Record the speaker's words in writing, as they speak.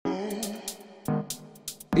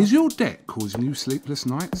Is your debt causing you sleepless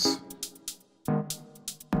nights?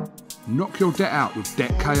 Knock your debt out with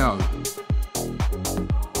Debt KO.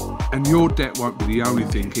 And your debt won't be the only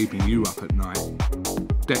thing keeping you up at night.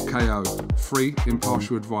 Debt KO. Free,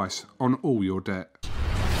 impartial advice on all your debt.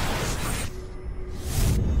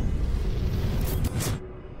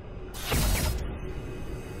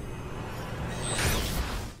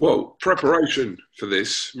 Well, preparation for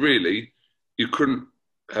this, really, you couldn't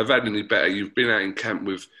have had any better. You've been out in camp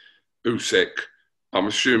with Usyk. I'm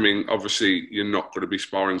assuming, obviously, you're not going to be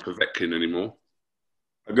sparring Povetkin anymore.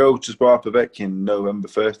 I go to spar Povetkin November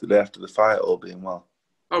 1st, the day after the fight, all being well.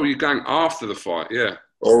 Oh, you're going after the fight, yeah.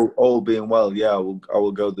 All being well, yeah. I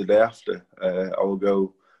will go the day after.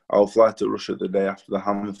 I'll fly to Russia the day after the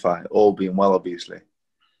Hammer fight, all being well, obviously.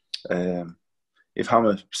 If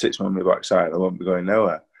Hammer sits on my backside, I won't be going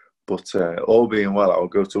nowhere. But all being well, I'll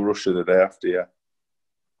go to Russia the day after, yeah.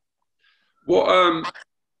 Well,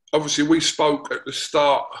 obviously, we spoke at the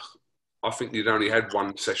start. I think you'd only had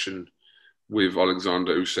one session with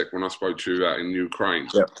Alexander Usyk when I spoke to you out in Ukraine.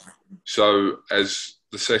 Yep. So as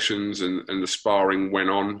the sessions and the sparring went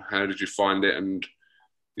on, how did you find it? And,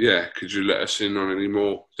 yeah, could you let us in on any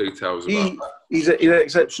more details about that? He's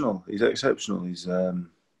exceptional. He's exceptional. We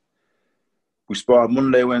sparred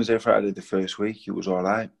Monday, Wednesday, Friday the first week. It was all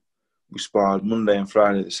right. We sparred Monday and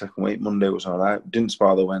Friday the second week. Monday was all right. Didn't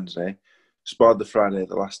spar the Wednesday. Sparred the Friday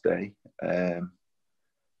the last day.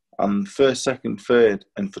 And first, second, third,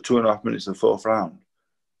 and for 2.5 minutes of the fourth round,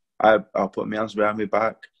 I put my hands behind my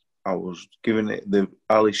back. I was giving it the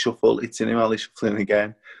Ali shuffle, hitting him, Ali shuffling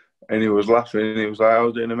again. And he was laughing, and he was like, I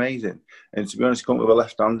was doing amazing. And to be honest, he come with a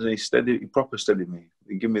left hand, and he proper steadied me.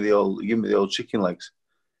 He gave me the old chicken legs,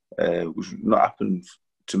 which not happened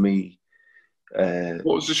to me. What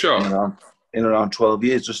was the shot? In around 12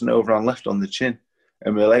 years, just an overhand left on the chin.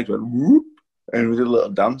 And my legs went whoop, and we did a little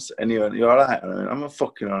dance. And he went, "You all right?" And I went, "I'm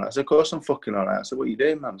fucking all right." I said, "Of course I'm fucking all right." I said, "What are you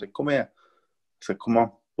doing, man?" I said, "Come here." I said, "Come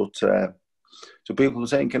on." But so people were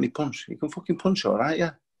saying, "Can he punch?" He can fucking punch, all right,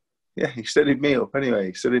 yeah. Yeah, he steadied me up anyway.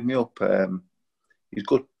 He steadied me up. He's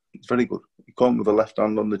good. He's very good. He caught me with a left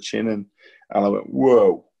hand on the chin, and I went,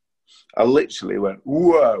 "Whoa." I literally went,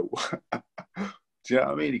 "Whoa." Do you know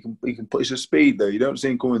what I mean? He can put his speed though. You don't see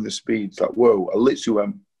him coming the speed. It's like, whoa. I literally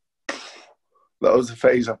went, that was the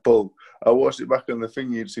phase I pulled. I watched it back on the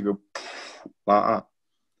thing, you'd see go like that.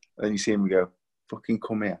 And then you see him go, fucking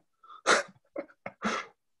come here.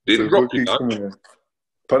 Didn't drop you, though.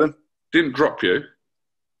 Pardon? Didn't drop you?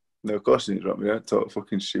 No, of course he didn't drop me. Don't talk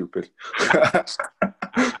fucking stupid.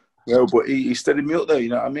 No, but he steadied me up though, you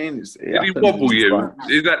know what I mean? Did he wobble you?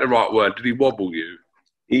 Is that the right word? Did he wobble you?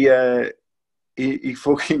 He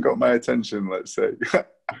fucking got my attention, let's say. He got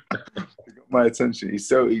my attention. He's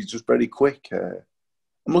just very quick.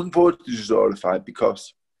 I'm looking forward to the Chisora fight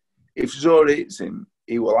because if Chisora hits him,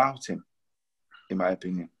 he will out him, in my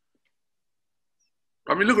opinion.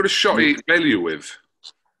 I mean, look at the shot he hit Bellew with.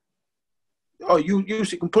 Oh,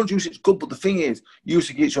 Usyk can punch. Usyk's good, but the thing is,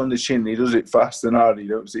 Usyk hits you on the chin. He does it fast and hard. You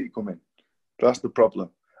don't see it coming. That's the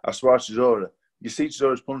problem. I swear, Chisora. You see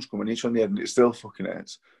Chisora's punch coming, hits you on the head, and it still fucking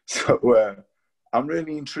hurts. So I'm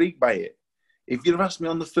really intrigued by it. If you'd have asked me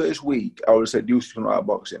on the first week, I would have said Usyk can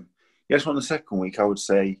outbox him. Yes, on the second week, I would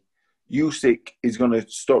say Usyk is going to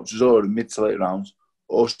stop Chisora in mid to late rounds,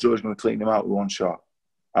 or Chisora's going to clean him out with one shot.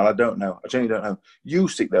 And I don't know. I genuinely don't know.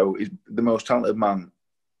 Usyk, though, is the most talented man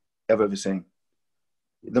I've ever seen.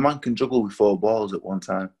 The man can juggle with 4 balls at one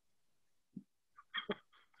time.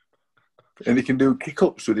 And he can do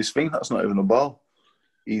kick-ups with his thing. That's not even a ball.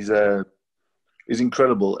 He's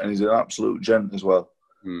incredible, and he's an absolute gent as well.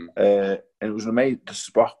 And it was amazing.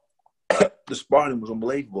 The sparring was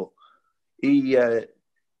unbelievable. He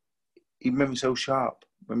made me so sharp.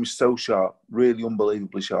 Really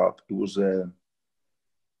unbelievably sharp. It was.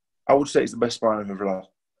 I would say it's the best sparring I've ever had.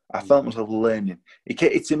 I felt myself learning. He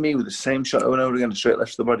kept hitting me with the same shot over and over again, straight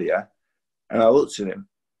left to the body, yeah. And I looked at him,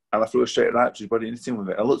 and I threw a straight right to his body and hit him with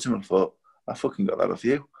it. I looked at him and thought, I fucking got that off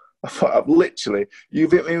you. I thought,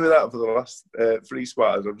 you've hit me with that for the last 3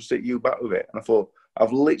 spars. I've just hit you back with it. And I thought,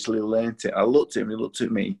 I've literally learnt it. I looked at him, he looked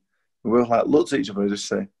at me. We were like, looked at each other and just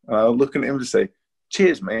say, and I was looking at him to say,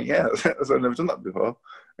 cheers, mate. Yeah, I've never done that before.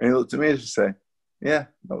 And he looked at me and just say, yeah,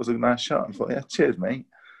 that was a nice shot. I thought, yeah, cheers, mate.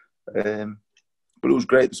 But it was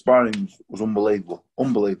great. The sparring was unbelievable.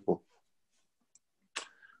 Unbelievable.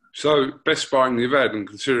 So, best sparring you've had, and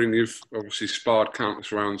considering you've obviously sparred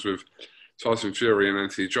countless rounds with Tyson Fury and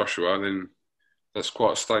Anthony Joshua, then that's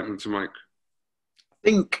quite a statement to make.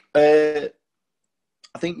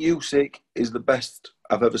 I think Usyk is the best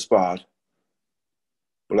I've ever sparred,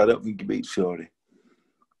 but I don't think he beats Fury.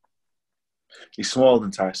 he's smaller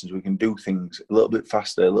than Tyson, so he can do things a little bit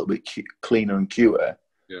faster, a little bit cleaner and cuter.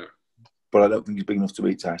 Yeah. But I don't think he's big enough to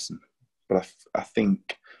beat Tyson. But I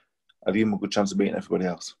think I'd give him a good chance of beating everybody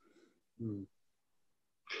else.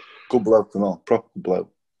 Good bloke and all, proper good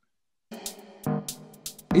bloke.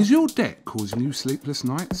 Is your debt causing you sleepless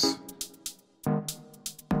nights?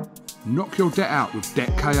 Knock your debt out with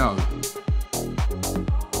Debt KO.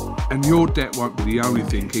 And your debt won't be the only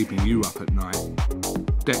thing keeping you up at night.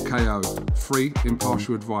 Debt KO, free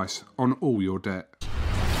impartial advice on all your debt.